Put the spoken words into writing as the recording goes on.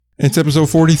It's episode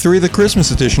 43, the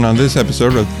Christmas edition, on this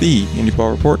episode of the Indie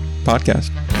Ball Report podcast.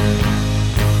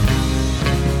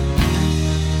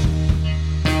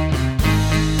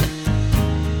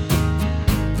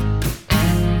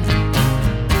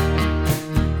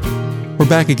 We're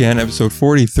back again, episode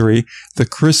 43, the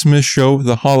Christmas show,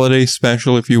 the holiday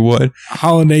special, if you would.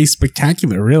 Holiday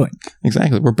spectacular, really.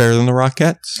 Exactly. We're better than the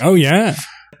Rockettes. Oh, yeah.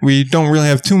 We don't really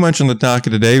have too much on the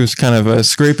docket today. It was kind of a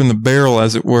scraping the barrel,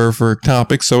 as it were, for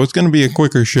topics, so it's going to be a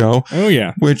quicker show. Oh,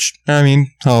 yeah. Which, I mean,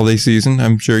 holiday season,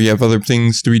 I'm sure you have other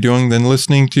things to be doing than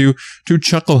listening to two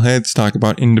chuckleheads talk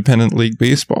about independent league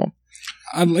baseball.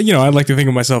 I'd like to think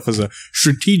of myself as a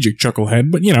strategic chucklehead,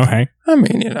 but, hey. I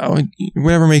mean,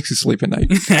 whatever makes you sleep at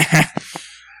night.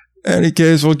 Any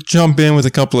case, we'll jump in with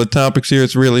a couple of topics here.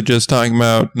 It's really just talking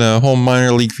about the whole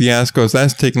minor league fiascos.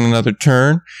 That's taking another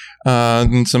turn.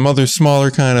 And some other smaller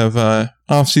kind of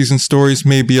off-season stories,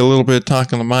 maybe a little bit of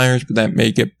talk on the minors, but that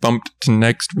may get bumped to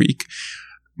next week.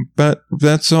 But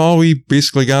that's all we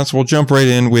basically got, so we'll jump right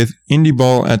in with Indie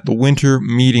Ball at the winter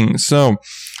meeting. So,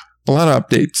 a lot of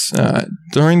updates.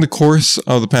 During the course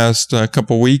of the past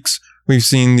couple weeks, we've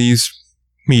seen these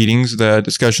meetings, the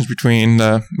discussions between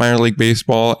minor league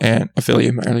baseball and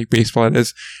affiliate minor league baseball, that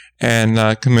is,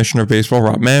 and Commissioner of Baseball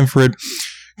Rob Manfred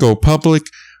go public.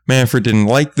 Manfred didn't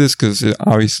like this because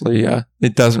obviously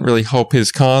it doesn't really help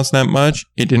his cause that much.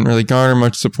 It didn't really garner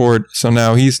much support, so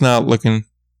now he's not looking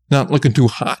too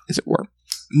hot, as it were.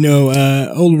 No,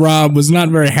 old Rob was not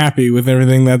very happy with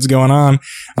everything that's going on.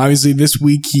 Obviously, this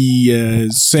week he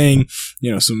is saying,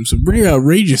 some pretty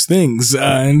outrageous things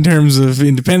in terms of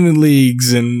independent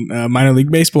leagues and minor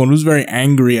league baseball, and was very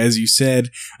angry, as you said,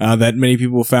 that many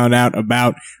people found out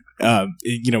about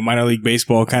minor league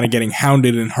baseball kind of getting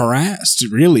hounded and harassed,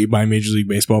 really, by Major League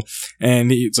Baseball.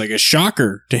 And it's like a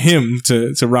shocker to him,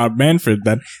 to Rob Manfred,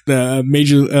 that the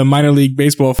minor league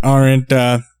baseball are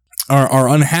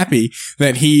unhappy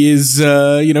that he is,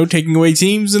 taking away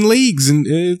teams and leagues, and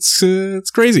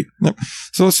it's crazy. Yep.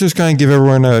 So let's just kind of give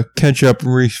everyone a catch-up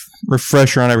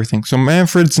refresher on everything. So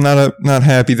Manfred's not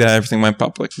happy that everything went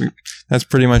public. That's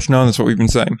pretty much known. That's what we've been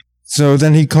saying. So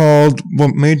then he called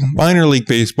what minor league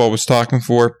baseball was talking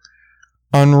for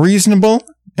unreasonable,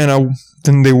 and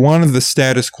then they wanted the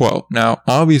status quo. Now,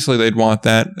 obviously they'd want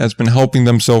that. That's been helping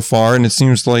them so far, and it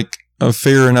seems like a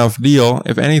fair enough deal,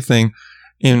 if anything,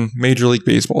 in Major League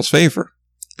Baseball's favor.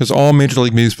 Because all Major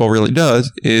League Baseball really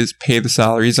does is pay the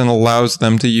salaries and allows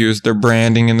them to use their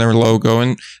branding and their logo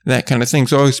and that kind of thing.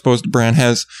 So I suppose the brand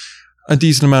has a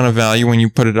decent amount of value when you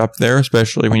put it up there,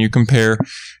 especially when you compare,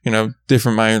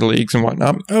 different minor leagues and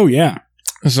whatnot. Oh, yeah.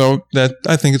 So that,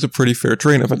 I think, is a pretty fair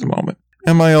trade-off at the moment.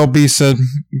 MILB said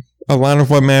a lot of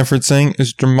what Manfred's saying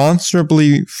is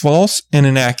demonstrably false and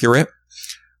inaccurate,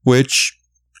 which,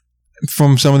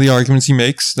 from some of the arguments he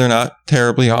makes, they're not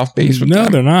terribly off base with them. No,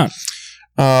 they're not.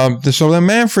 So then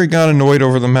Manfred got annoyed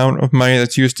over the amount of money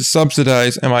that's used to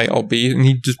subsidize MILB, and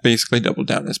he just basically doubled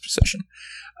down his position.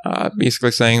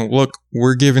 Basically saying, look,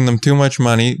 we're giving them too much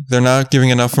money, they're not giving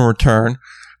enough in return,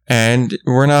 and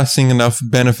we're not seeing enough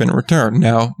benefit in return.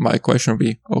 Now, my question would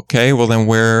be, okay, well then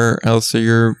where else are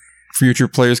your future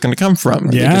players going to come from?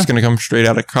 Are they just going to come straight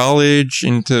out of college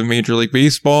into Major League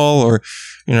Baseball, or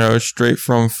straight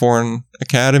from foreign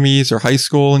academies or high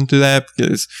school into that?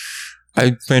 Because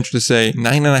I venture to say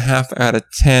 9.5 out of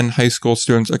 10 high school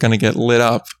students are going to get lit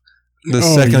up the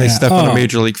second they step on a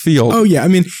major league field. Oh, yeah. I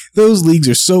mean, those leagues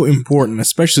are so important,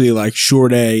 especially like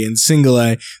short A and single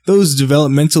A. Those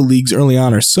developmental leagues early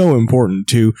on are so important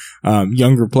to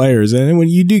younger players. And what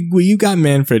you got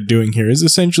Manfred doing here is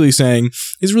essentially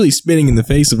is really spitting in the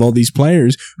face of all these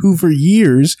players who for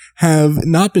years have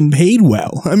not been paid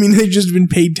well. I mean, they've just been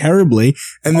paid terribly.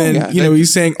 And then,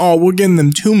 he's saying, we're getting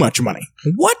them too much money.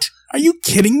 What? Are you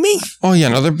kidding me? Oh, yeah.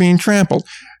 No, they're being trampled.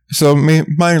 So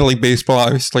minor league baseball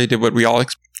obviously did what we all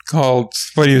called,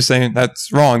 what he was saying, that's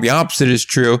wrong. The opposite is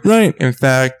true. Right. In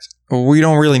fact, we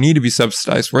don't really need to be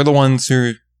subsidized. We're the ones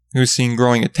who're seeing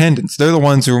growing attendance. They're the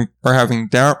ones who are having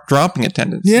dropping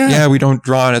attendance. Yeah, we don't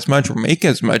draw in as much or make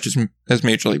as much as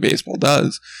Major League Baseball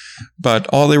does. But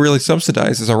all they really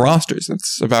subsidize is our rosters.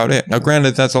 That's about it. Now,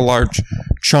 granted, that's a large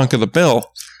chunk of the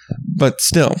bill, but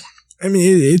still. I mean,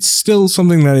 it's still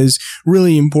something that is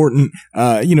really important,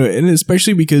 and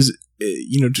especially because,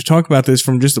 to talk about this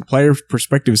from just a player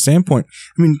perspective standpoint,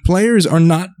 I mean, players are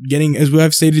not getting, as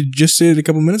I've just stated a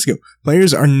couple minutes ago,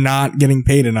 players are not getting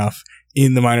paid enough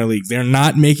in the minor leagues. They're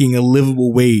not making a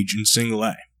livable wage in single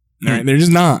A. All right, they're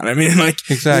just not. I mean,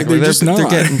 exactly. They're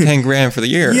getting $10,000 for the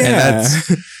year, and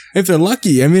If they're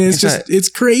lucky. I mean, it's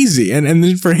crazy. And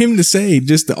then for him to say,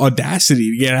 just the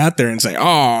audacity to get out there and say,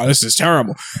 oh, this is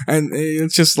terrible. And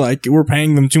it's just like, we're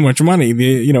paying them too much money.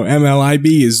 MLIB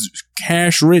is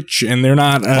cash rich and they're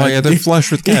not. They're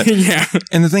flush with cash. Yeah.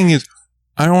 And the thing is,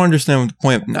 I don't understand the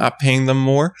point of not paying them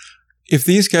more. If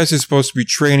these guys are supposed to be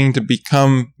training to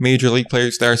become major league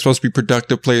players that are supposed to be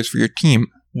productive players for your team,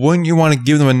 wouldn't you want to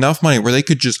give them enough money where they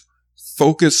could just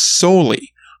focus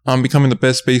solely on becoming the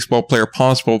best baseball player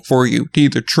possible for you, to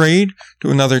either trade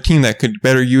to another team that could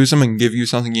better use them and give you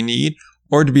something you need,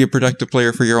 or to be a productive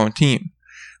player for your own team?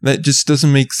 That just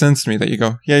doesn't make sense to me, that you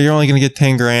go, yeah, you're only going to get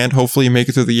 10 grand. Hopefully you make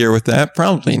it through the year with that.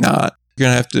 Probably not. You're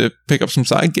going to have to pick up some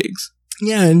side gigs.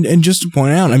 Yeah, and just to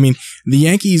point out, I mean, the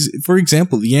Yankees, for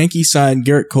example, the Yankees signed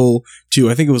Garrett Cole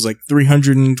to, I think it was like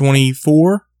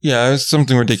 324. Yeah, it was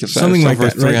something ridiculous. Something like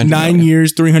that, right? 9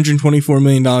 years, $324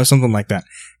 million, something like that.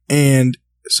 And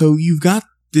so you've got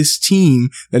this team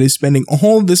that is spending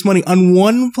all of this money on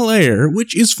one player,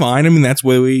 which is fine. I mean, that's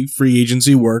the way free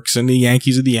agency works, and the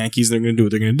Yankees are the Yankees. They're going to do what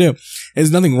they're going to do.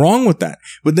 There's nothing wrong with that.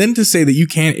 But then to say that you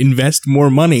can't invest more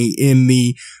money in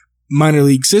the minor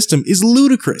league system is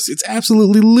ludicrous. It's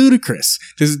absolutely ludicrous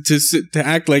to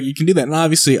act like you can do that. And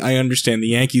obviously, I understand the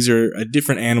Yankees are a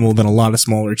different animal than a lot of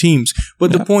smaller teams,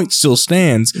 but the point still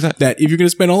stands that if you're going to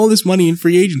spend all this money in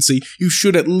free agency, you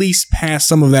should at least pass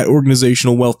some of that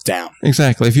organizational wealth down.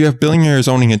 Exactly. If you have billionaires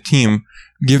owning a team,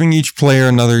 giving each player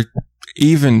another,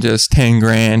 even just 10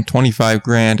 grand, 25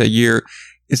 grand a year,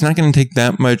 it's not going to take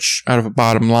that much out of a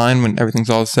bottom line when everything's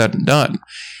all said and done.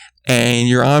 And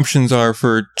your options are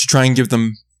to try and give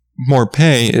them more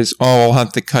pay is, I'll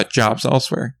have to cut jobs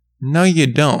elsewhere. No, you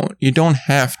don't. You don't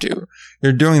have to.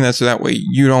 You're doing that so that way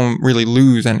you don't really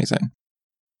lose anything.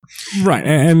 Right.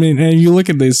 I mean, and you look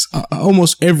at this,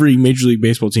 almost every Major League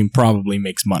Baseball team probably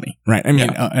makes money, right? I mean,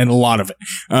 and a lot of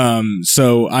it.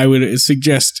 So I would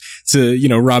suggest to,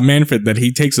 Rob Manfred that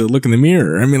he takes a look in the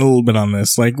mirror. I mean, a little bit on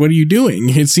this. Like, what are you doing?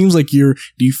 It seems like you're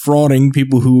defrauding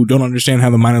people who don't understand how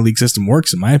the minor league system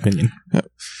works, in my opinion. Yeah.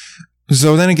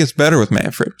 So then it gets better with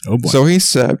Manfred. Oh boy. So he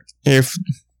said, if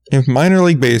minor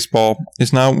league baseball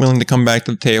is not willing to come back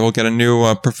to the table, get a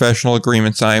new professional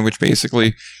agreement signed, which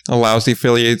basically allows the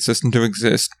affiliate system to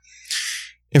exist.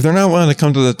 If they're not willing to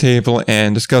come to the table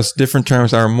and discuss different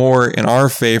terms that are more in our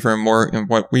favor and more in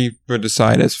what we would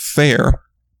decide as fair,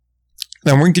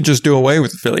 then we could just do away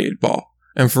with affiliate ball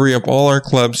and free up all our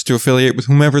clubs to affiliate with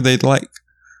whomever they'd like.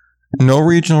 No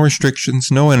regional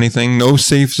restrictions, no anything, no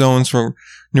safe zones for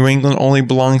New England only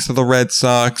belongs to the Red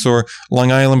Sox, or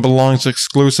Long Island belongs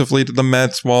exclusively to the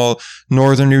Mets, while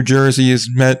Northern New Jersey is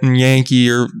Met and Yankee,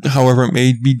 or however it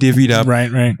may be divvied up.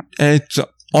 Right. And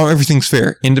everything's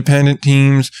fair. Independent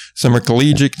teams, summer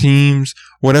collegiate teams,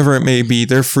 whatever it may be,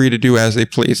 they're free to do as they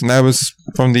please. And that was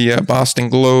from the Boston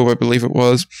Globe, I believe it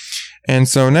was. And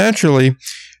so naturally,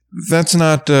 that's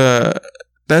not...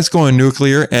 That's going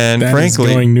nuclear, and that frankly,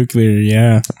 is going nuclear,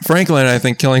 yeah. Frankly, I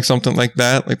think killing something like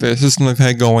that, like the system they've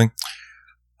had going,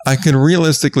 I could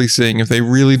realistically see if they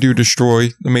really do destroy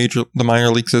the minor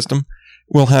league system,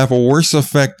 will have a worse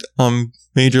effect on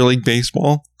Major League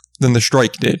Baseball than the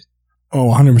strike did.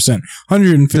 Oh, 100%.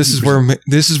 150%.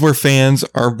 This is where fans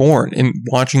are born, in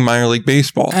watching minor league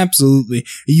baseball. Absolutely.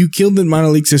 You killed the minor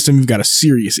league system, you've got a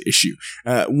serious issue.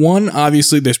 One,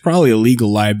 obviously, there's probably a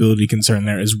legal liability concern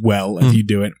there as well if you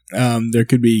do it. There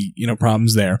could be,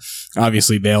 problems there.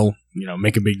 Obviously, they'll,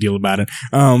 make a big deal about it.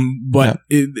 But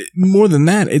more than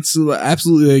that, it's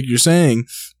absolutely like you're saying,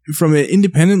 from an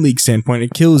independent league standpoint,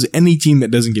 it kills any team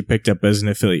that doesn't get picked up as an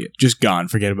affiliate. Just gone.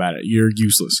 Forget about it. You're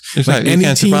useless. Like any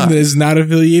team that is not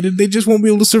affiliated, they just won't be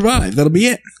able to survive. That'll be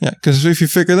it. Yeah, because if you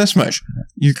figure this much,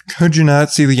 could you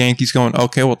not see the Yankees going,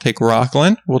 okay, we'll take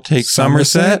Rockland, we'll take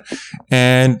Somerset,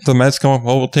 and the Mets going,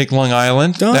 well, we'll take Long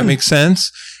Island. Done. That makes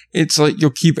sense. It's like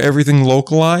you'll keep everything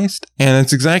localized, and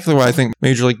it's exactly what I think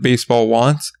Major League Baseball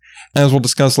wants. As we'll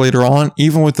discuss later on,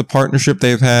 even with the partnership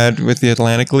they've had with the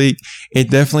Atlantic League, it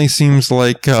definitely seems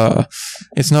like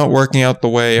it's not working out the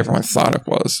way everyone thought it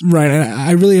was. Right, and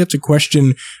I really have to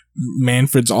question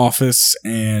Manfred's office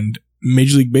and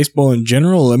Major League Baseball in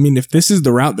general. I mean, if this is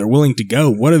the route they're willing to go,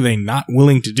 what are they not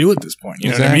willing to do at this point? You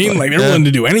know what I mean? Like, they're willing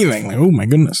to do anything. Like, oh my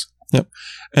goodness. Yep.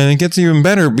 And it gets even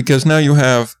better because now you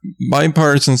have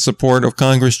bipartisan support of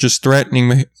Congress just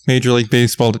threatening Major League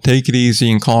Baseball to take it easy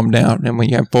and calm down. And when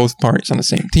you have both parties on the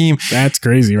same team, that's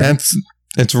crazy, right?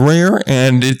 It's rare,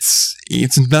 and it's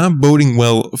not boding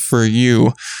well for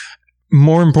you.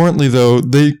 More importantly, though,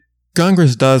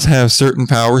 Congress does have certain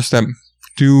powers that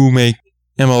do make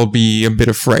MLB a bit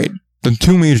afraid. the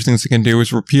two major things they can do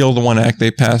is repeal the one act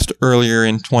they passed earlier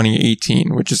in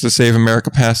 2018, which is the Save America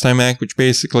Pastime Act, which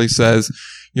basically says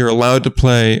you're allowed to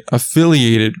play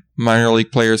affiliated minor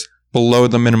league players below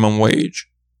the minimum wage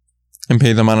and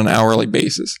pay them on an hourly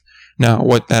basis. Now,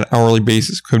 what that hourly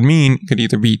basis could mean could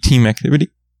either be team activity.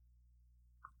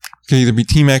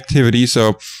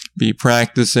 So be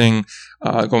practicing,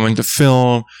 going to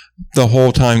film the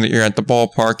whole time that you're at the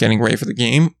ballpark getting ready for the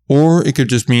game, or it could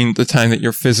just mean the time that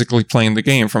you're physically playing the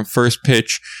game from first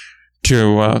pitch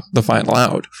to the final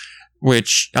out,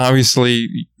 which obviously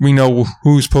we know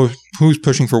who's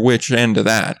pushing for which end of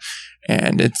that.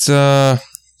 And it's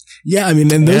yeah, I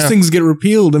mean, and those things get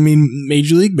repealed. I mean,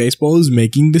 Major League Baseball is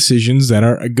making decisions that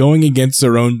are going against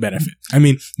their own benefit. I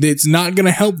mean, it's not going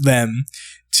to help them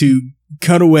to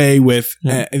cut away with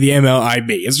the MLIB.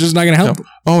 It's just not going to help them.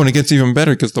 Oh, and it gets even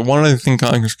better because the one other thing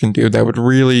Congress can do that would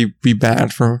really be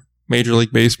bad for Major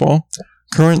League Baseball,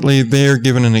 currently they're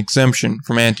given an exemption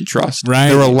from antitrust. Right.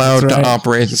 They're allowed to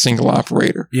operate as a single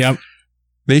operator. Yep.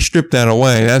 They strip that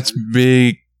away. That's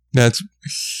big. That's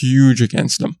huge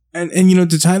against them. And you know,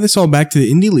 to tie this all back to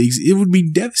the indie leagues, it would be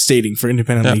devastating for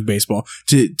independent league baseball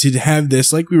to have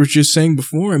this, like we were just saying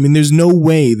before. I mean, there's no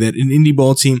way that an indie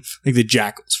ball team, like the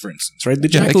Jackals, for instance, right? The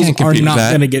Jackals are not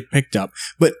going to get picked up.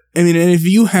 But, I mean, and if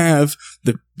you have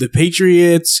the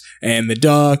Patriots and the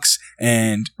Ducks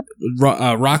and New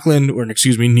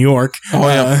York,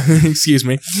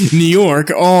 New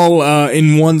York, all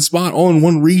in one spot, all in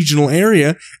one regional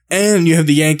area, and you have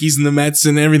the Yankees and the Mets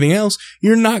and everything else,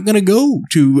 you're not going to go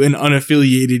to an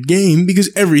unaffiliated game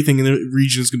because everything in the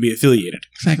region is going to be affiliated.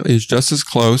 Exactly. It's just as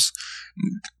close.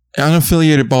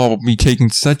 Unaffiliated ball will be taking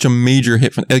such a major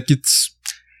hit from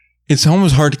it's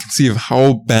almost hard to conceive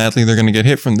how badly they're going to get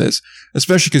hit from this,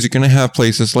 especially because you're going to have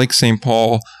places like St.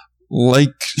 Paul, like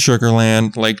Sugar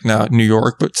Land, like not New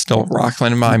York, but still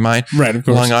Rockland in my mind. Right, of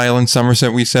course. Long Island,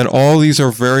 Somerset, we said all these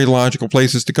are very logical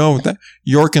places to go with that.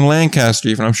 York and Lancaster,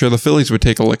 even. I'm sure the Phillies would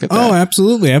take a look at that. Oh,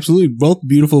 absolutely, absolutely. Both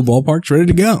beautiful ballparks ready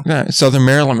to go. Yeah, Southern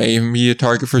Maryland may even be a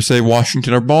target for, say,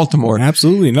 Washington or Baltimore.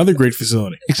 Absolutely, another great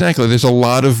facility. Exactly. There's a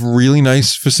lot of really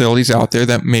nice facilities out there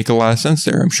that make a lot of sense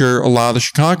there. I'm sure a lot of the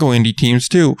Chicago indie teams,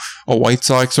 too. A White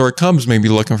Sox or a Cubs may be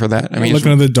looking for that. I mean,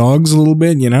 looking at the Dogs a little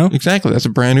bit, you know? Exactly. That's a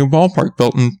brand new ballpark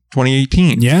built in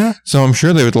 2018. Yeah. So I'm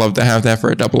sure they would love to have that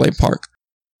for a AA park.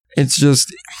 It's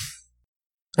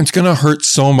going to hurt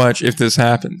so much if this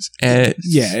happens. And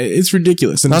it's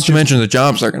ridiculous. And not to mention the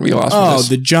jobs are going to be lost. Oh,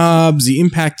 the jobs, the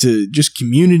impact to just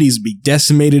communities be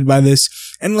decimated by this.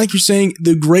 And like you're saying,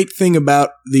 the great thing about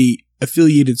the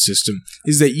affiliated system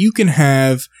is that you can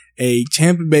have a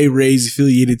Tampa Bay Rays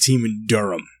affiliated team in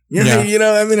Durham. Yeah. You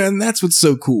know, I mean, and that's what's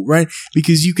so cool, right?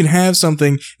 Because you can have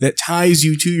something that ties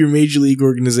you to your major league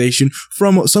organization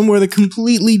from somewhere that's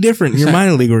completely different, your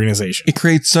minor league organization. It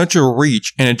creates such a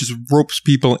reach, and it just ropes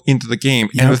people into the game.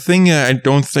 Yep. And the thing that I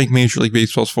don't think Major League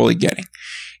Baseball is fully getting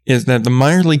is that the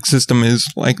minor league system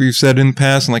is, like we've said in the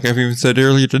past, and like I've even said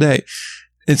earlier today,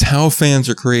 it's how fans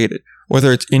are created.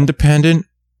 Whether it's independent,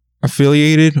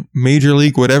 affiliated, major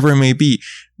league, whatever it may be,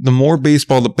 the more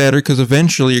baseball, the better, because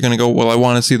eventually you're going to go, well, I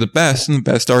want to see the best, and the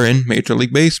best are in Major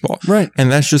League Baseball. Right.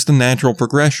 And that's just a natural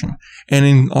progression. And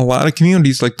in a lot of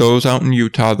communities, like those out in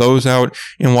Utah, those out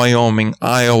in Wyoming,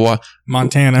 Iowa,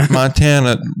 Montana,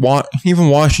 even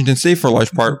Washington State for a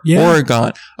large part,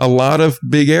 Oregon, a lot of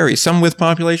big areas, some with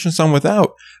population, some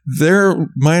without. Their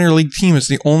minor league team is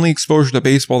the only exposure to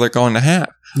baseball they're going to have.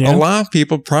 Yeah. A lot of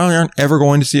people probably aren't ever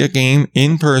going to see a game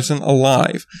in person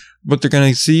alive. What they're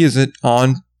going to see is it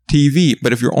on TV.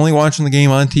 But if you're only watching the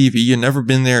game on TV, you've never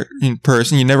been there in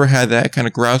person, you never had that kind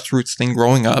of grassroots thing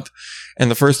growing up, and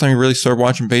the first time you really start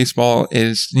watching baseball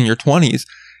is in your 20s,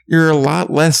 you're a lot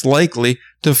less likely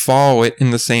to follow it in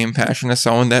the same passion as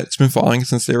someone that's been following it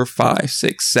since they were 5,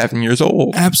 6, 7 years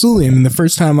old. Absolutely. I mean, the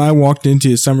first time I walked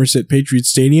into Somerset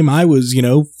Patriots Stadium, I was,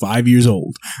 5 years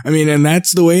old. I mean, and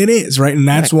that's the way it is, right? And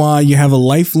that's why you have a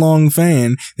lifelong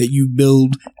fan that you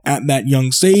build at that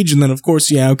young stage. And then, of course,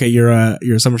 you're a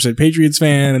Somerset Patriots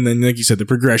fan. And then, like you said, the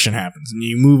progression happens and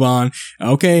you move on.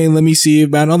 Okay, let me see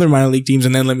about other minor league teams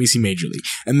and then let me see Major League.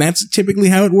 And that's typically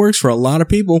how it works for a lot of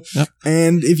people. Yep.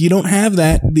 And if you don't have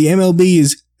that, the MLB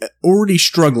is already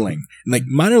struggling. Like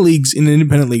minor leagues and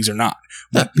independent leagues are not.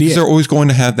 But because they're always going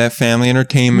to have that family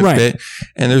entertainment bit,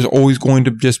 and there's always going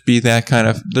to just be that kind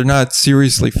of, they're not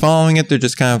seriously following it, they're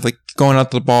just kind of like going out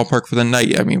to the ballpark for the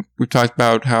night. I mean, we've talked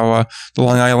about how the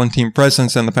Long Island team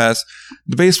presidents in the past,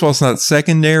 the baseball's not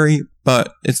secondary,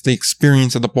 but it's the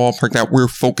experience of the ballpark that we're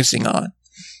focusing on.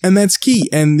 And that's key.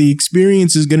 And the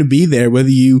experience is going to be there, whether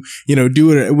you,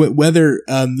 do it, whether,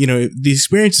 the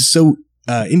experience is so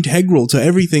integral to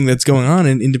everything that's going on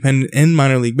in independent and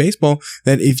minor league baseball,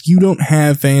 that if you don't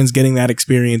have fans getting that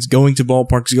experience, going to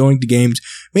ballparks, going to games,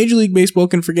 Major League Baseball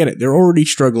can forget it. They're already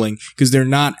struggling because it's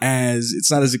not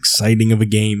as exciting of a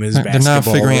game as basketball. They're not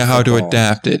figuring out how to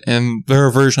adapt it, and their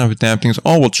version of adapting is,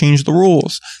 we'll change the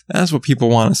rules. That's what people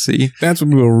want to see. That's what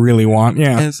people really want,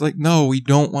 yeah. And it's like, no, we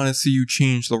don't want to see you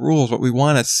change the rules. What we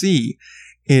want to see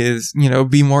is,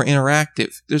 be more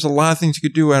interactive. There's a lot of things you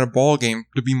could do at a ball game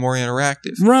to be more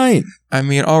interactive. Right. I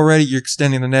mean, already you're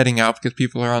extending the netting out because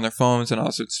people are on their phones, and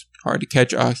also it's hard to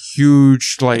catch a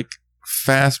huge,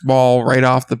 fastball right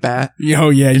off the bat.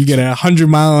 Oh, yeah, you get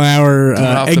 100-mile-an-hour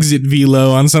exit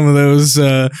velo on some of those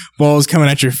balls coming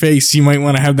at your face. You might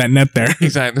want to have that net there.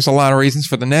 Exactly. There's a lot of reasons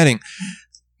for the netting.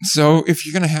 So if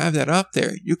you're going to have that up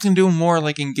there, you can do more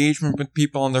engagement with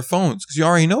people on their phones, because you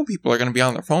already know people are going to be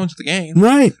on their phones at the game.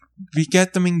 Right. We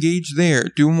get them engaged there.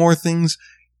 Do more things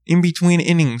in between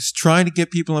innings. Try to get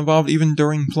people involved even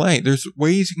during play. There's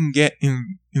ways you can get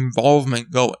involvement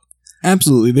going.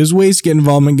 Absolutely. There's ways to get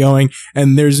involvement going,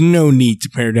 and there's no need to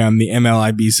pare down the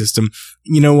MLIB system.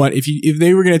 You know what? If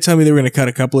they were going to tell me they were going to cut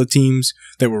a couple of teams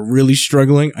that were really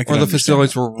struggling, I could understand. Or the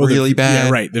facilities were really bad.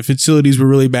 Yeah, right. The facilities were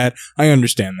really bad. I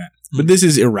understand that. But this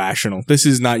is irrational. This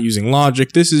is not using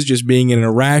logic. This is just being an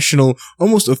irrational,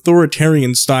 almost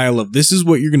authoritarian style of, this is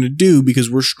what you're going to do because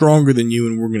we're stronger than you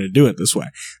and we're going to do it this way.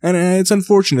 And it's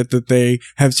unfortunate that they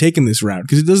have taken this route,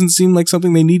 because it doesn't seem like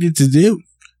something they needed to do.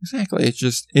 Exactly.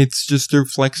 It's just they're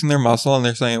flexing their muscle, and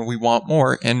they're saying, we want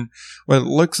more. And what it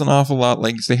looks an awful lot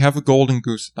like is they have a golden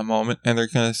goose at the moment, and they're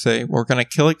going to say, we're going to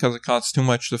kill it because it costs too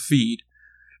much to feed.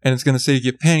 And it's going to save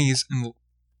you pennies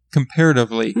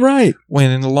comparatively. Right.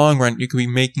 When in the long run, you could be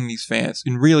making these fans,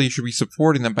 and really you should be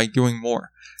supporting them by doing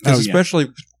more. Because especially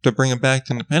to bring it back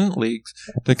to independent leagues,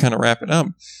 to kind of wrap it up,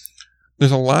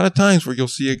 there's a lot of times where you'll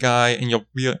see a guy and you'll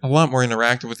be a lot more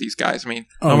interactive with these guys. I mean,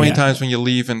 how many times when you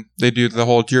leave and they do the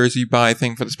whole jersey buy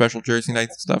thing for the special jersey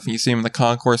nights and stuff, and you see them in the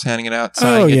concourse handing it out,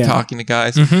 signing it, talking to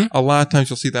guys. Mm-hmm. A lot of times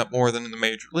you'll see that more than in the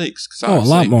major leagues. A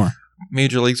lot more.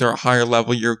 Major leagues are a higher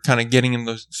level. You're kind of getting in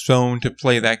the zone to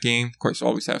play that game. Of course, you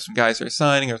always have some guys that are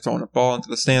signing or throwing a ball into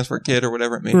the stands for a kid or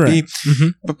whatever it may be. Mm-hmm.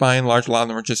 But by and large, a lot of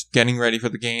them are just getting ready for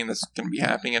the game that's going to be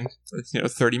happening in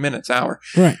 30 minutes, hour.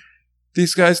 Right.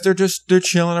 These guys, they're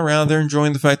chilling around. They're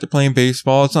enjoying the fact they're playing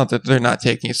baseball. It's not that they're not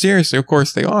taking it seriously. Of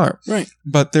course they are. Right.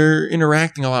 But they're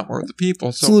interacting a lot more with the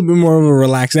people. So it's a little bit more of a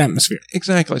relaxed atmosphere.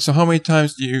 Exactly. So how many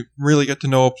times do you really get to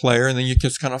know a player and then you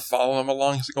just kind of follow them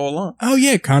along as they go along? Oh,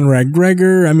 yeah. Conrad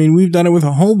Gregor. I mean, we've done it with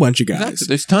a whole bunch of guys. Exactly.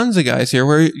 There's tons of guys here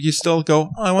where you still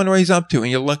go, I wonder what he's up to.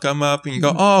 And you look him up and you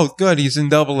go, oh, good. He's in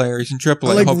Double A or he's in Triple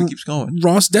A. I hope he keeps going.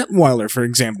 Ross Detweiler, for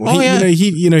example.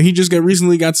 He just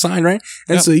recently got signed, right?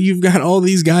 And so you've got all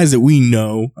these guys that we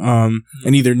know,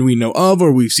 and either we know of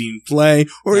or we've seen play,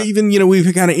 or even,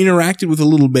 we've kind of interacted with a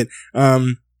little bit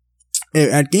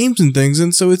at games and things.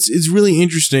 And so it's really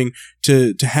interesting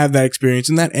to have that experience,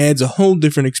 and that adds a whole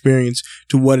different experience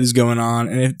to what is going on.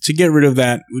 And to get rid of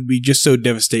that would be just so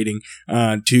devastating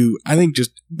to, I think,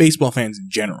 just baseball fans in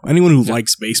general. Anyone who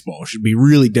likes baseball should be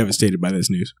really devastated by this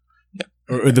news. Yeah.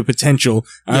 Or the potential.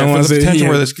 I don't want to say potential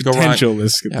where this could go wrong.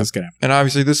 This could happen. And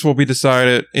obviously, this will be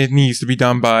decided. It needs to be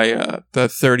done by the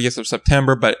 30th of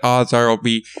September, but odds are it'll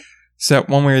be set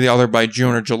one way or the other by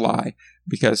June or July,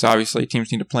 because obviously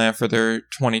teams need to plan for their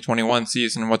 2021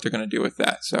 season and what they're going to do with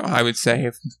that. So I would say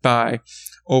if by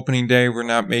opening day we're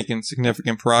not making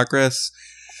significant progress,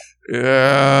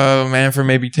 Manfred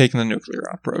may be taking the nuclear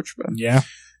approach. But yeah.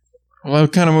 We'll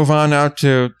kind of move on now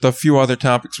to the few other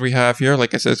topics we have here.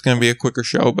 Like I said, it's going to be a quicker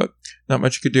show, but not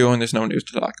much you could do, and there's no news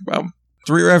to talk about.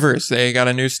 Three Rivers, they got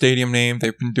a new stadium name.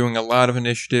 They've been doing a lot of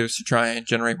initiatives to try and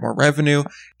generate more revenue.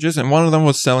 And one of them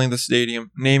was selling the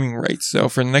stadium naming rights. So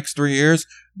for the next 3 years,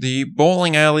 the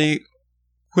bowling alley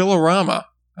Quilorama,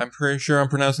 I'm pretty sure I'm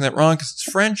pronouncing that wrong because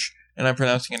it's French, and I'm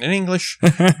pronouncing it in English,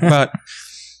 but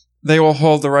they will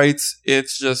hold the rights.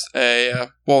 It's just a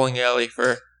bowling alley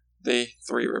for the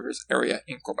Three Rivers area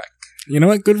in Quebec. You know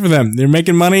what? Good for them. They're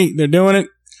making money. They're doing it.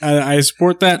 I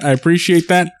support that. I appreciate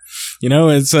that.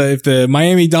 It's if the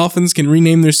Miami Dolphins can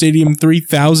rename their stadium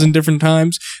 3,000 different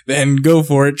times, then go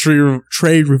for it.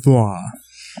 Trade revoir.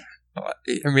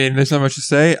 I mean, there's not much to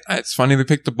say. It's funny they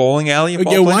picked the bowling alley.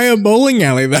 Yeah, why a bowling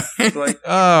alley though? It's like,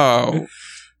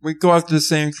 we go after the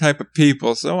same type of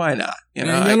people, so why not? You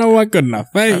know what? Good enough.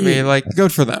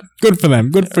 Good for them. Good for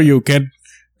them. Good for you, kid.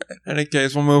 In any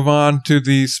case, we'll move on to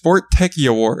the Sport Techie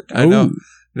Award. I know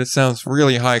this sounds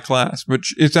really high class, but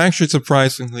it's actually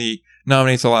surprisingly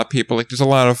nominates a lot of people. Like, there's a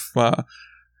lot of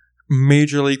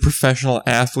major league professional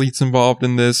athletes involved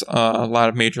in this, a lot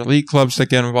of major league clubs that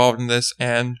get involved in this,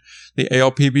 and the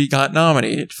ALPB got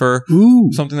nominated for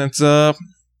something that's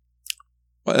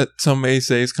what some may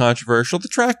say is controversial, the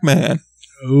TrackMan.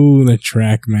 Oh, the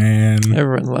TrackMan.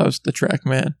 Everyone loves the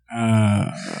TrackMan.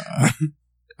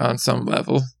 On some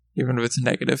level, even if it's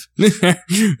negative.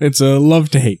 It's a love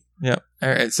to hate. Yeah. All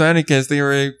right. So in any case, they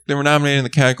were nominated in the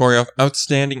category of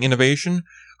Outstanding Innovation.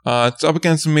 It's up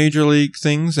against some major league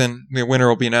things, and the winner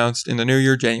will be announced in the new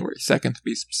year, January 2nd to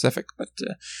be specific. But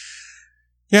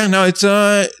yeah, no, it's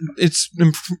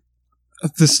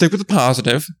to stick with the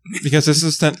positive, because this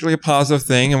is technically a positive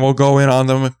thing, and we'll go in on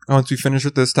them once we finish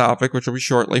with this topic, which will be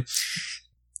shortly.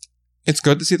 It's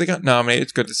good to see they got nominated.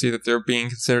 It's good to see that they're being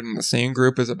considered in the same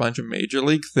group as a bunch of major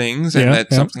league things, and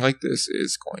that something like this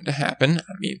is going to happen.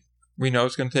 I mean, we know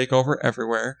it's going to take over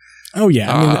everywhere. Oh,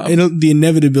 yeah. I mean, the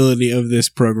inevitability of this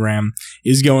program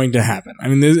is going to happen. I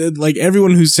mean, like,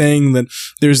 everyone who's saying that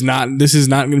this is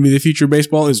not going to be the future of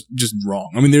baseball is just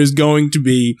wrong. I mean, there's going to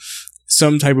be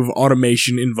some type of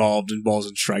automation involved in balls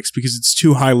and strikes, because it's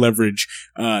too high leverage,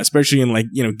 especially in, like,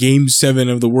 Game 7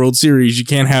 of the World Series. You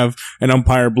can't have an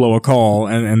umpire blow a call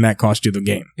and that cost you the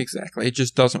game. Exactly. It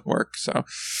just doesn't work. So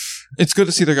it's good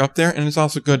to see they're up there, and it's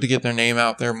also good to get their name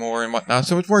out there more and whatnot,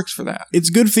 so it works for that. It's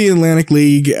good for the Atlantic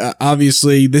League.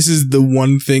 Obviously, this is the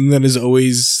one thing that is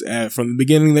always, from the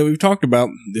beginning that we've talked about,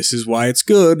 this is why it's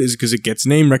good, is because it gets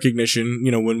name recognition.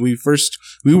 When we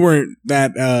weren't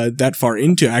that far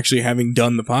into actually having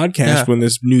done the podcast when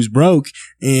this news broke,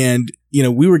 and,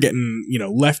 we were getting,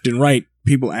 left and right,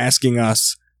 people asking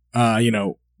us,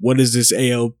 what is this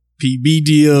ALPB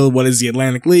deal? What is the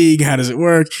Atlantic League? How does it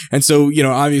work? And so,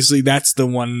 obviously that's the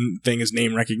one thing is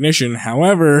name recognition.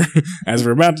 However, as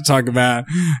we're about to talk about,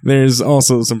 there's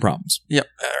also some problems. Yep.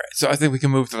 All right. So I think we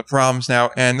can move to the problems now.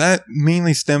 And that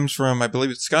mainly stems from, I believe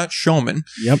it's Scott Shulman.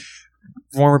 Yep.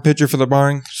 Former pitcher for the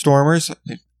Barnstormers.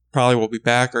 Probably will be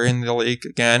back or in the league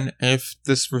again if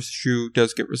this issue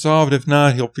does get resolved. If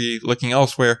not, he'll be looking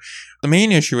elsewhere. The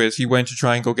main issue is he went to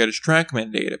try and go get his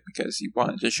TrackMan data because he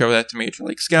wanted to show that to Major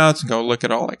League Scouts and go, look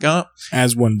at all I got.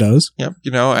 As one does. Yep.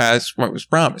 As what was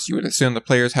promised. You would assume the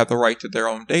players have the right to their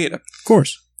own data. Of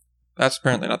course. That's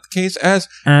apparently not the case, as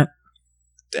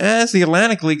the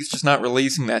Atlantic League is just not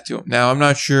releasing that to him. Now, I'm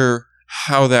not sure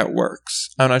how that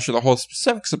works. I'm not sure the whole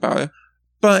specifics about it.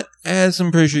 But as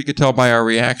I'm pretty sure you could tell by our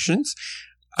reactions,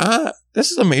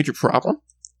 this is a major problem.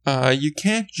 You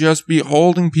can't just be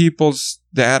holding people's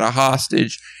data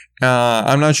hostage.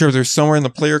 I'm not sure if there's somewhere in the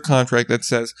player contract that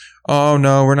says, oh,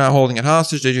 no, we're not holding it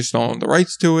hostage. They just don't own the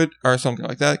rights to it or something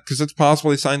like that, because it's possible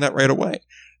they signed that right away.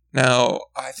 Now,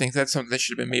 I think that's something that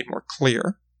should have been made more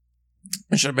clear.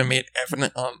 It should have been made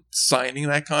evident on signing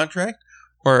that contract,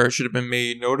 or it should have been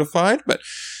made notified, but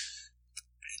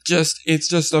it's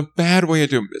just a bad way of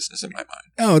doing business in my mind.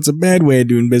 Oh, it's a bad way of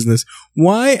doing business.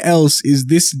 Why else is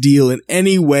this deal in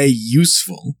any way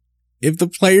useful if the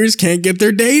players can't get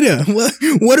their data?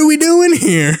 What are we doing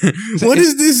here? What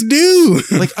does this do?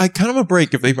 Like, I kind of a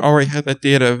break if they've already had that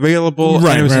data available,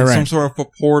 and it was in some sort of a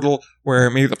portal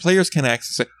where maybe the players can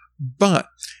access it, but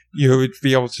you would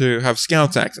be able to have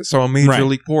scouts access. So a major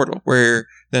league portal where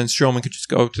then Shulman could just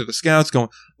go to the scouts, go,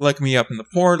 look me up in the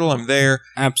portal, I'm there.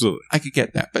 Absolutely. I could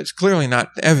get that, but it's clearly not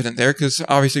evident there, because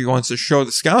obviously he wants to show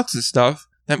the scouts this stuff.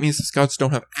 That means the scouts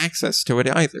don't have access to it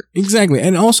either. Exactly.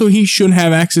 And also he should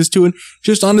have access to it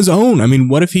just on his own. I mean,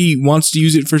 what if he wants to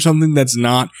use it for something that's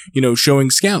not, showing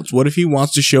scouts? What if he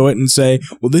wants to show it and say,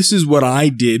 well, this is what I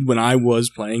did when I was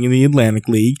playing in the Atlantic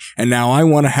League, and now I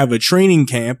want to have a training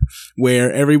camp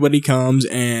where everybody comes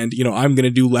and, I'm going to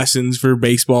do lessons for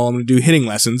baseball. I'm going to do hitting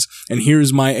lessons, and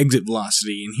here's my exit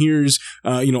velocity, and here's,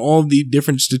 all of the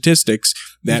different statistics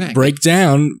that break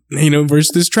down,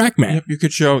 versus this TrackMan. Yep, you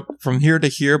could show from here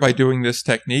to here by doing this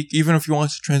technique, even if you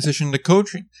want to transition to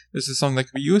coaching. This is something that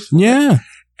can be useful. Yeah.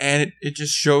 And it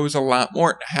just shows a lot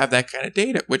more to have that kind of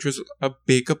data, which was a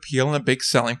big appeal and a big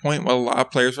selling point. Well, a lot of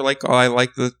players were like, oh, I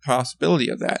like the possibility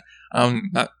of that. I'm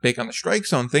not big on the strike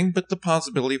zone thing, but the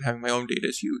possibility of having my own data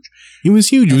is huge. It was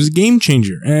huge. It was a game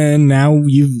changer. And now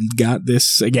you've got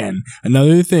this, again,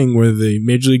 another thing where the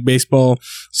Major League Baseball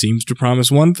seems to promise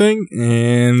one thing,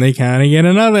 and they kind of get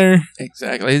another.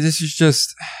 Exactly. This is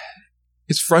just...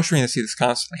 It's frustrating to see this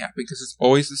constantly happen, because it's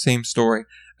always the same story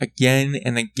again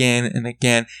and again and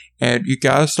again. And you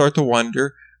got to start to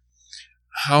wonder,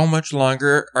 how much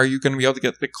longer are you going to be able to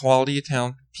get the quality of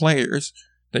talent players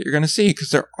that you're going to see?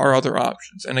 Because there are other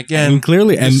options. And again, and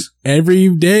clearly, and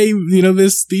every day,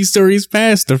 these stories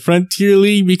pass, the Frontier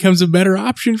League becomes a better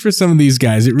option for some of these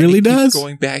guys. It really does.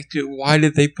 Going back to, why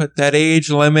did they put that age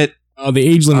limit? Oh, the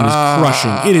age limit is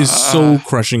crushing. It is so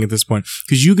crushing at this point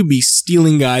because you could be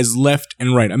stealing guys left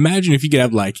and right. Imagine if you could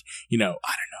have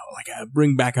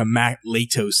bring back a Matt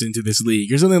Latos into this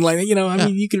league or something like that. I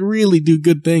mean, you could really do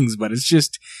good things, but it's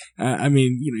just,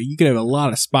 you could have a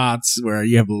lot of spots where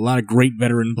you have a lot of great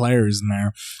veteran players in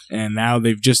there, and now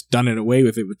they've just done it away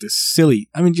with it with this silly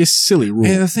rule.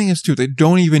 And the thing is, too, they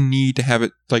don't even need to have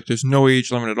it like there's no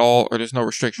age limit at all or there's no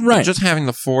restriction. Right. Just having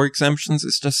the 4 exemptions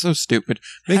is just so stupid.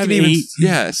 Make Have it even,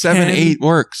 8, 7, 10. 8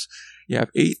 works. You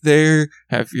have 8 there,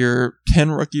 have your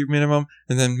 10 rookie minimum,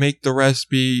 and then make the rest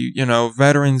be,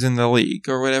 veterans in the league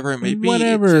or whatever it may be.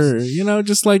 Whatever,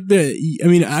 just like the. I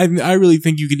mean, I really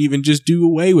think you could even just do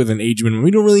away with an age minimum.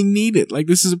 We don't really need it. Like,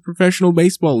 this is a professional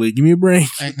baseball league. Give me a break.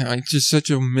 I know, it's just such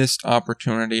a missed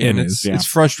opportunity, and is, yeah. it's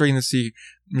frustrating to see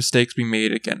mistakes be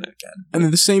made again and again. And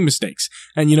they're the same mistakes.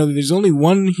 And, there's only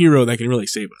one hero that can really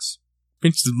save us.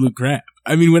 Pinch the Blue Crab.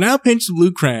 I mean, without Pinch the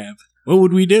Blue Crab, what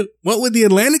would we do? What would the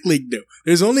Atlantic League do?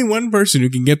 There's only one person who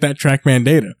can get that TrackMan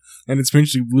data, and it's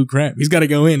Pinch the Blue Crab. He's got to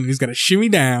go in, and he's got to shimmy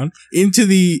down into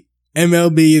the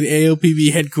MLB and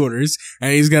ALPB headquarters,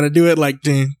 and he's got to do it like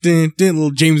little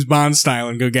James Bond style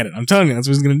and go get it. I'm telling you, that's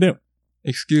what he's going to do.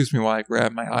 Excuse me while I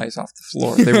grab my eyes off the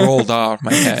floor. They rolled off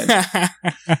my head.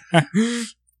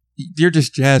 You're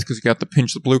just jazzed because you got the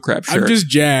Pinch the Blue Crab shirt. I'm just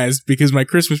jazzed because my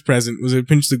Christmas present was a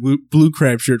Pinch the Blue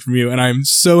Crab shirt from you, and I'm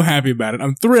so happy about it.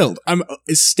 I'm thrilled. I'm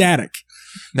ecstatic.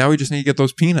 Now we just need to get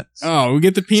those peanuts. Oh, we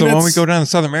get the peanuts. So when we go down to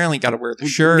Southern Maryland, you got to wear the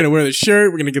shirt. We're going to wear the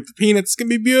shirt. We're going to get the peanuts. It's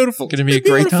going to be beautiful. It's going to be a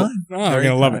great time. Oh, I'm going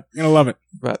to love it. I'm going to love it.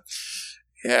 But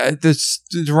yeah,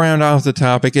 to round off the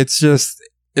topic, it's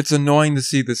annoying to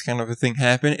see this kind of a thing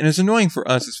happen, and it's annoying for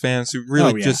us as fans who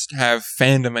really just have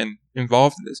fandom and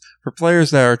involved in this. For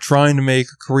players that are trying to make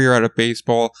a career out of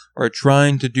baseball or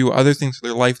trying to do other things in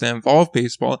their life that involve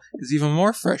baseball, is even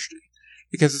more frustrating.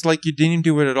 Because it's like you didn't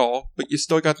do it at all, but you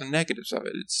still got the negatives of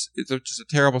it. It's just a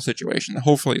terrible situation.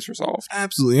 Hopefully it's resolved.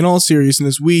 Absolutely. In all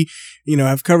seriousness, we,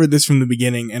 have covered this from the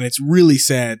beginning, and it's really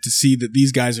sad to see that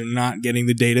these guys are not getting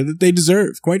the data that they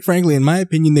deserve. Quite frankly, in my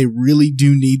opinion, they really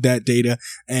do need that data,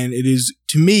 and it is,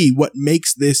 to me, what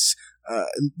makes this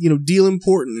deal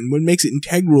important and what makes it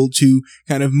integral to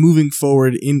kind of moving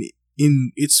forward in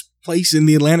its place in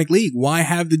the Atlantic League. Why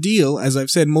have the deal, as I've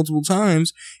said multiple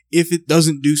times, if it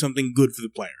doesn't do something good for the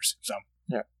players? So,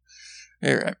 yeah.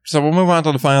 All right. So we'll move on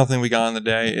to the final thing we got on the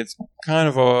day. It's kind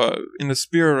of in the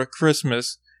spirit of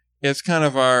Christmas, it's kind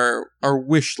of our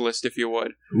wish list, if you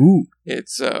would. Ooh.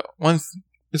 It's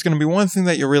it's going to be one thing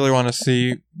that you really want to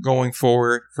see going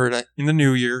forward in the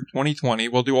new year, 2020.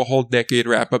 We'll do a whole decade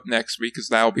wrap up next week because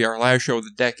that will be our last show of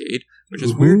the decade, which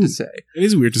is weird to say. It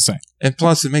is weird to say. And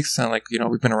plus, it makes it sound like,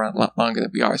 we've been around a lot longer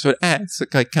than we are. So it adds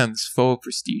like kind of this faux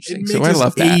prestige thing. So I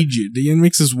love that. Aged. It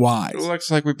makes us wise. It looks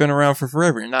like we've been around for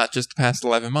forever, not just the past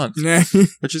 11 months,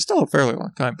 which is still a fairly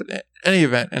long time. But any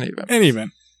event.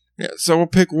 Yeah. So we'll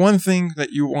pick one thing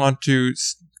that you want to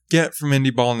get from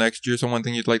Indie Ball next year, so one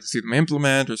thing you'd like to see them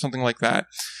implement or something like that,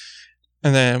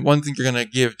 and then one thing you're going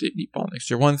to give to Indie Ball next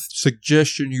year, one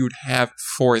suggestion you would have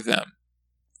for them.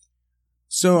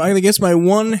 So I guess my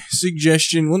one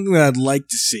suggestion, one thing that I'd like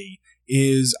to see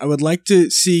is I would like to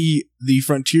see the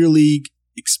Frontier League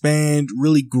expand,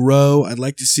 really grow. I'd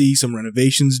like to see some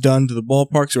renovations done to the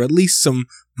ballparks, or at least some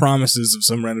promises of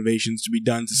some renovations to be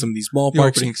done to some of these ballparks. The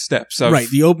opening steps.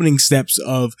 The opening steps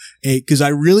of because I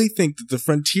really think that the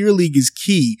Frontier League is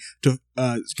key to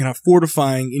kind of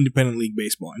fortifying independent league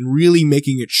baseball and really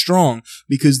making it strong,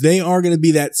 because they are going to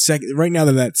be that right now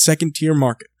they're that second tier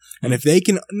market. And if they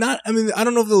can I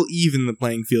don't know if they'll even the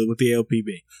playing field with the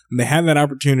ALPB. And they have that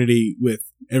opportunity with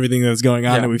everything that's going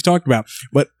on that we've talked about.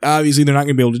 But obviously they're not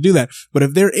going to be able to do that. But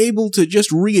if they're able to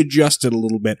just readjust it a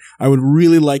little bit, I would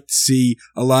really like to see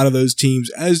a lot of those teams,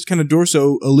 as kind of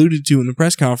Dorso alluded to in the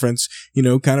press conference,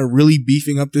 kind of really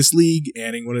beefing up this league,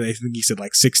 adding, what did I think he said,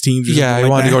 like 6 teams or something I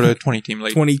wanted to go to a 20-team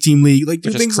league. 20-team league. Like,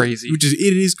 which is crazy.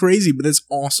 It is crazy, but it's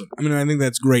awesome. I think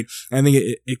that's great. I think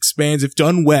it expands, if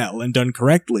done well and done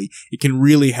correctly, it can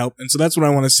really help. And so that's what I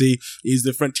want to see, is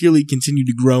the Frontier League continue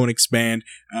to grow and expand.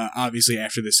 Obviously,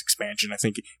 after this expansion, I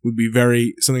think it would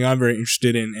be something I'm very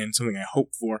interested in and something I hope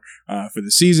for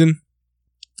the season.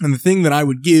 And the thing that I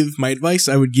would give, my advice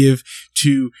I would give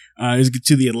to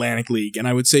the Atlantic League, and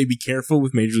I would say be careful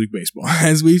with Major League Baseball.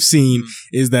 As we've seen,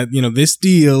 is that, this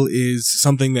deal is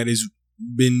something that is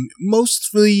been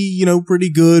mostly, pretty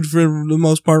good for the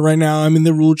most part right now.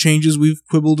 The rule changes, we've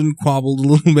quibbled and quabbled a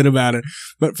little bit about it,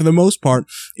 but for the most part,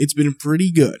 it's been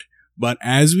pretty good. But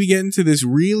as we get into this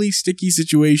really sticky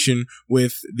situation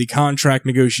with the contract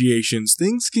negotiations,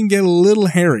 things can get a little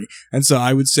hairy. And so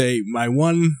I would say my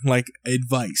one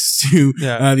advice to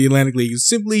the Atlantic League is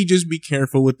simply just be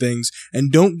careful with things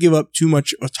and don't give up too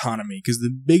much autonomy, because the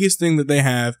biggest thing that they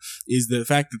have is the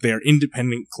fact that they are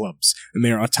independent clubs and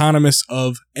they are autonomous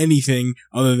of anything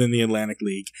other than the Atlantic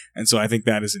League. And so I think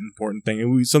that is an important thing. It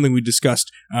was something we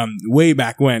discussed way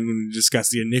back when we discussed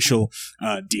the initial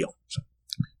deal. So.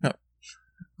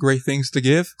 Great things to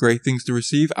give, great things to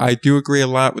receive. I do agree a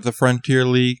lot with the Frontier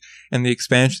League and the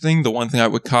expansion thing. The one thing I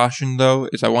would caution, though,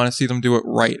 is I want to see them do it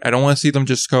right. I don't want to see them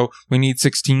just go, we need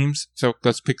 6 teams, so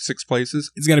let's pick 6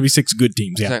 places. It's got to be 6 good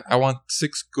teams, yeah. I want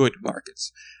 6 good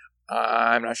markets.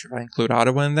 I'm not sure if I include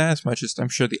Ottawa in that, as much as I'm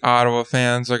sure the Ottawa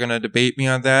fans are going to debate me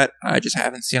on that. I just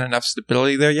haven't seen enough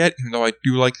stability there yet, even though I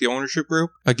do like the ownership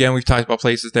group. Again, we've talked about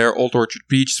places there. Old Orchard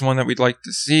Beach is one that we'd like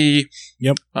to see.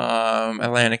 Yep.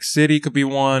 Atlantic City could be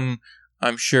one.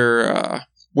 I'm sure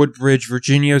Woodbridge,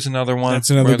 Virginia is another one. That's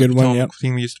another good one, yep.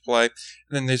 Team we used to play.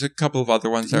 And then there's a couple of other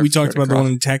ones. We talked about the one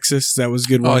in Texas. That was a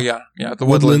good one. Oh, yeah. Yeah, the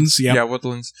Woodlands. Yeah,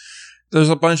 Woodlands. There's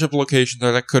a bunch of locations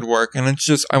there that could work, and it's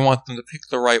just I want them to pick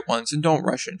the right ones and don't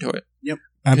rush into it. Yep,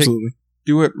 absolutely.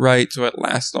 Do it right so it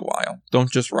lasts a while. Don't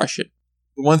just rush it.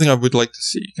 The one thing I would like to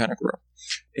see kind of grow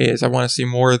is I want to see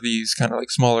more of these kind of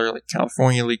smaller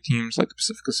California League teams like the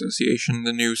Pacific Association,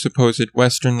 the new supposed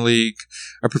Western League,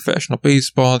 a professional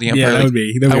baseball, the Empire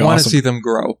League. That'd be awesome. I want to see them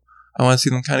grow. I want to see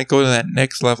them kind of go to that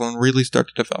next level and really start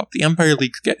to develop. The Empire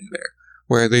League's getting there,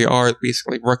 where they are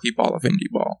basically rookie ball of indie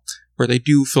ball, where they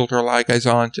do filter a lot of guys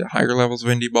on to higher levels of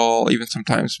indie ball, even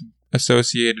sometimes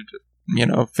associated,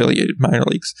 affiliated minor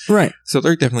leagues. Right. So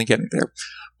they're definitely getting there.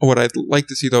 What I'd like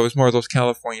to see, though, is more of those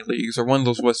California leagues or one of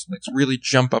those Western leagues really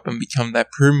jump up and become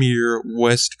that premier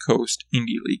West Coast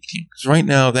indie league team. Because right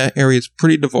now, that area is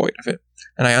pretty devoid of it.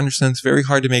 And I understand it's very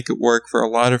hard to make it work for a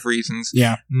lot of reasons.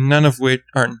 Yeah. None of which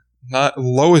are not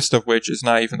lowest of which is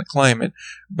not even the climate,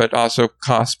 but also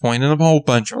cost point and a whole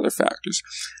bunch of other factors.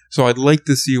 So I'd like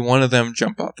to see one of them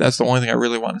jump up. That's the only thing I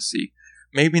really want to see.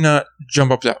 Maybe not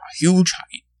jump up to a huge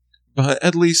height, but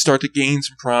at least start to gain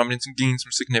some prominence and gain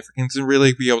some significance and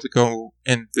really be able to go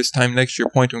and this time next year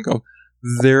point to and go,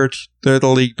 they're the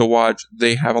league to watch.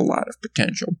 They have a lot of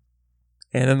potential.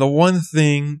 And then the one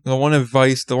thing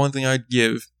I'd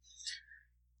give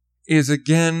is,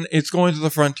 again, it's going to the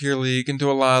Frontier League and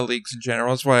to a lot of leagues in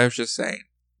general. That's what I was just saying.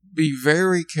 Be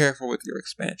very careful with your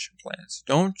expansion plans.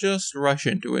 Don't just rush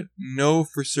into it. Know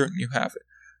for certain you have it.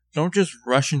 Don't just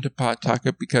rush into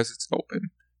Pawtucket because it's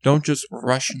open. Don't just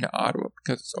rush into Ottawa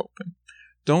because it's open.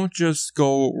 Don't just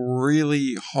go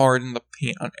really hard in the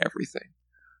paint on everything.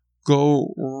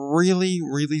 Go really,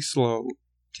 really slow.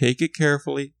 Take it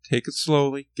carefully. Take it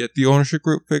slowly. Get the ownership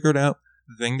group figured out.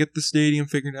 Then get the stadium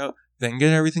figured out. Then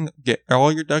get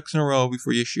all your ducks in a row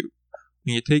before you shoot.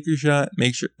 When you take your shot,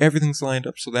 make sure everything's lined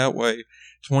up so that way,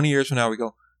 20 years from now, we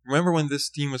go, remember when this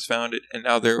team was founded and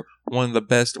now they're one of the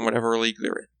best in whatever league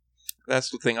they're in.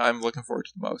 That's the thing I'm looking forward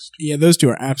to the most. Yeah, those two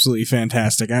are absolutely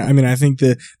fantastic. I mean, I think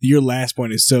your last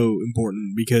point is so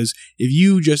important because if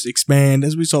you just expand,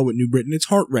 as we saw with New Britain, it's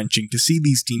heart-wrenching to see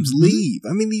these teams leave.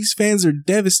 I mean, these fans are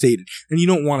devastated, and you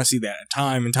don't want to see that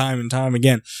time and time and time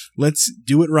again. Let's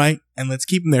do it right, and let's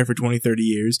keep them there for 20, 30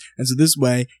 years. And so this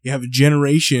way, you have a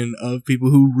generation of people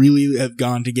who really have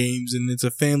gone to games, and it's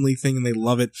a family thing, and they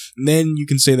love it. And then you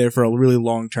can stay there for a really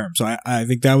long term. So I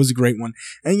think that was a great one.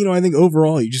 And, I think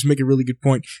overall, you just make a really good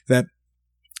point that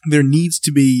there needs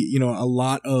to be, a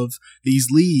lot of these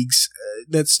leagues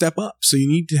that step up. So you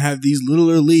need to have these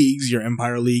littler leagues, your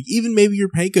Empire League, even maybe your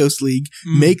Pecos League,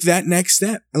 make that next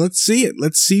step. And let's see it.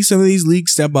 Let's see some of these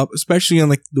leagues step up, especially on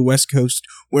the West Coast,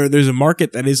 where there's a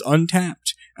market that is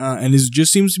untapped. And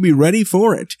just seems to be ready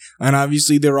for it. And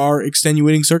obviously there are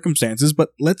extenuating circumstances, but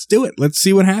let's do it. Let's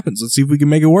see what happens. Let's see if we can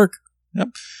make it work. Yep.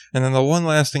 And then the one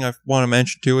last thing I want to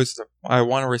mention too is I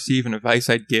want to receive an advice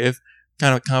I'd give,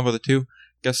 kind of a combo of the two.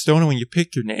 Gastonia, when you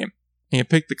pick your name and you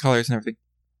pick the colors and everything,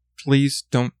 please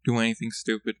don't do anything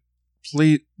stupid.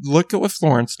 Please look at what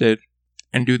Florence did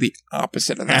and do the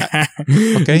opposite of that.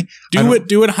 Okay?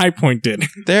 Do what High Point did.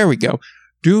 There we go.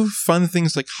 Do fun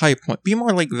things like High Point. Be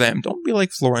more like them. Don't be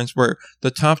like Florence, where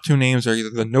the top 2 names are either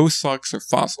the No Sucks or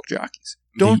Fossil Jockeys.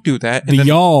 Don't do that. And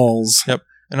Y'alls. Yep.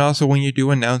 And also, when you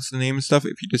do announce the name and stuff,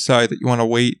 if you decide that you want to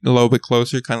wait a little bit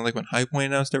closer, kind of like when High Point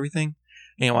announced everything,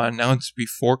 and you want to announce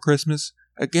before Christmas,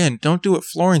 again, don't do what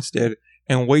Florence did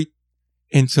and wait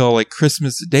until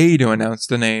Christmas Day to announce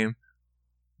the name.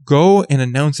 Go and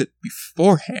announce it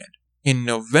beforehand in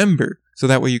November, so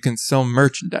that way you can sell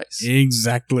merchandise.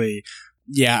 Exactly.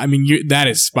 Yeah, I mean, that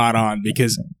is spot on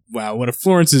because, wow, what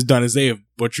Florence has done is they have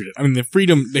butchered it. I mean, the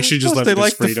freedom, they should just let it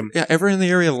as freedom. Everyone in the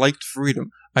area liked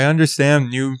freedom. I understand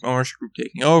new ownership group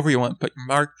taking over. You want to put your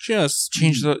mark. Just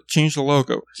change the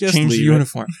logo. Change the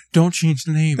uniform. Don't change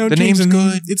the name. The name's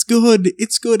good. It's good.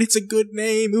 It's good. It's a good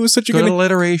name. It was such a good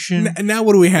alliteration. Now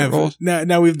what do we have?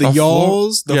 Now we have the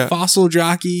Yalls, the Fossil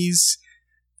Jockeys.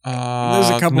 There's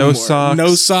a couple no more. Socks.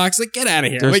 No Socks. Like, get out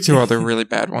of here. There's two other really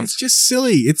bad ones. It's just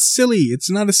silly. It's silly. It's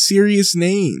not a serious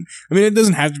name. I mean, it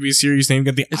doesn't have to be a serious name. You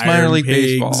got the It's Iron minor league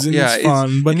Pigs, baseball. And it's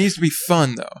fun, but it needs to be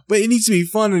fun though. But it needs to be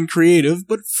fun and creative.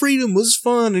 But freedom was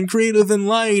fun and creative and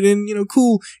light and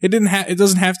cool. It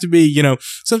doesn't have to be.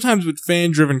 Sometimes with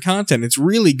fan-driven content, it's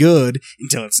really good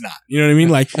until it's not. You know what I mean?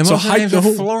 Like, and so hype the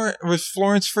whole was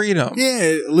Florence Freedom.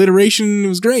 Yeah, alliteration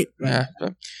was great. Yeah.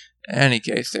 But any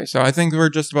case there. So I think we're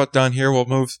just about done here. We'll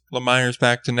move the minors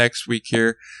back to next week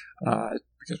here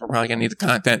because we're probably going to need the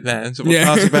content then. So we'll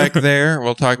toss it back there.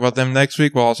 We'll talk about them next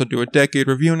week. We'll also do a decade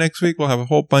review next week. We'll have a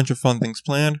whole bunch of fun things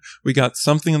planned. We got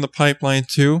something in the pipeline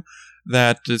too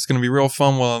that is going to be real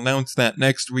fun. We'll announce that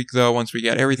next week though once we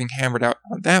get everything hammered out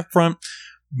on that front.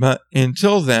 But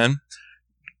until then,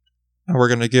 we're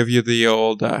going to give you the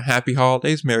old Happy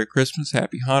Holidays, Merry Christmas,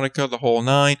 Happy Hanukkah, the whole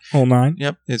nine. Whole nine?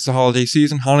 Yep, it's the holiday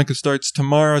season. Hanukkah starts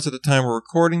tomorrow at the time we're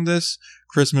recording this.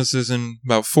 Christmas is in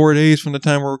about 4 days from the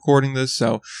time we're recording this,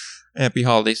 so happy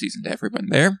holiday season to everyone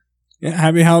there. Yeah,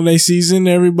 happy holiday season,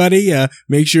 everybody.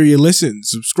 Make sure you listen,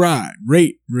 subscribe,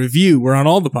 rate, review. We're on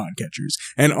all the podcatchers.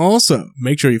 And also,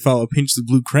 make sure you follow Pinch the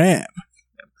Blue Crab.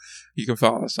 You can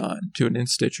follow us on TuneIn,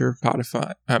 Stitcher,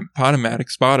 Podomatic,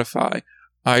 Spotify,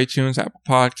 iTunes, Apple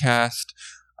Podcast,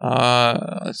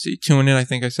 let's see, TuneIn, I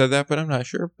think I said that, but I'm not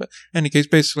sure. But in any case,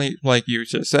 basically, like you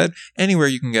just said, anywhere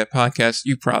you can get podcasts,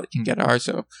 you probably can get ours,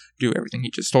 so do everything he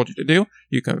just told you to do.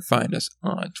 You can find us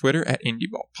on Twitter at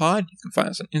IndieBallPod. You can find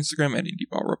us on Instagram at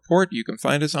IndieBallReport. You can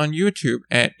find us on YouTube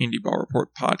at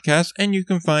IndieBallReport Podcast, and you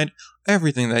can find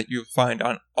everything that you find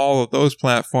on all of those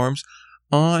platforms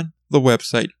on the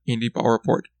website,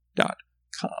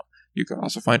 IndieBallReport.com. You can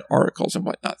also find articles and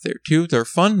whatnot there too. They're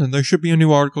fun, and there should be a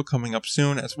new article coming up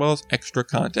soon, as well as extra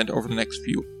content over the next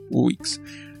few weeks.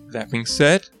 That being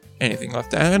said, anything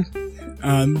left to add?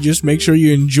 Just make sure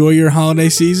you enjoy your holiday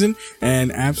season,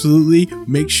 and absolutely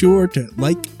make sure to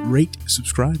like, rate,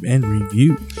 subscribe, and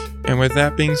review. And with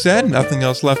that being said, nothing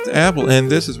else left to add. We'll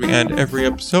end this as we end every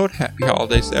episode. Happy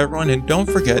holidays to everyone, and don't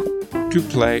forget to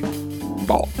play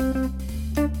ball.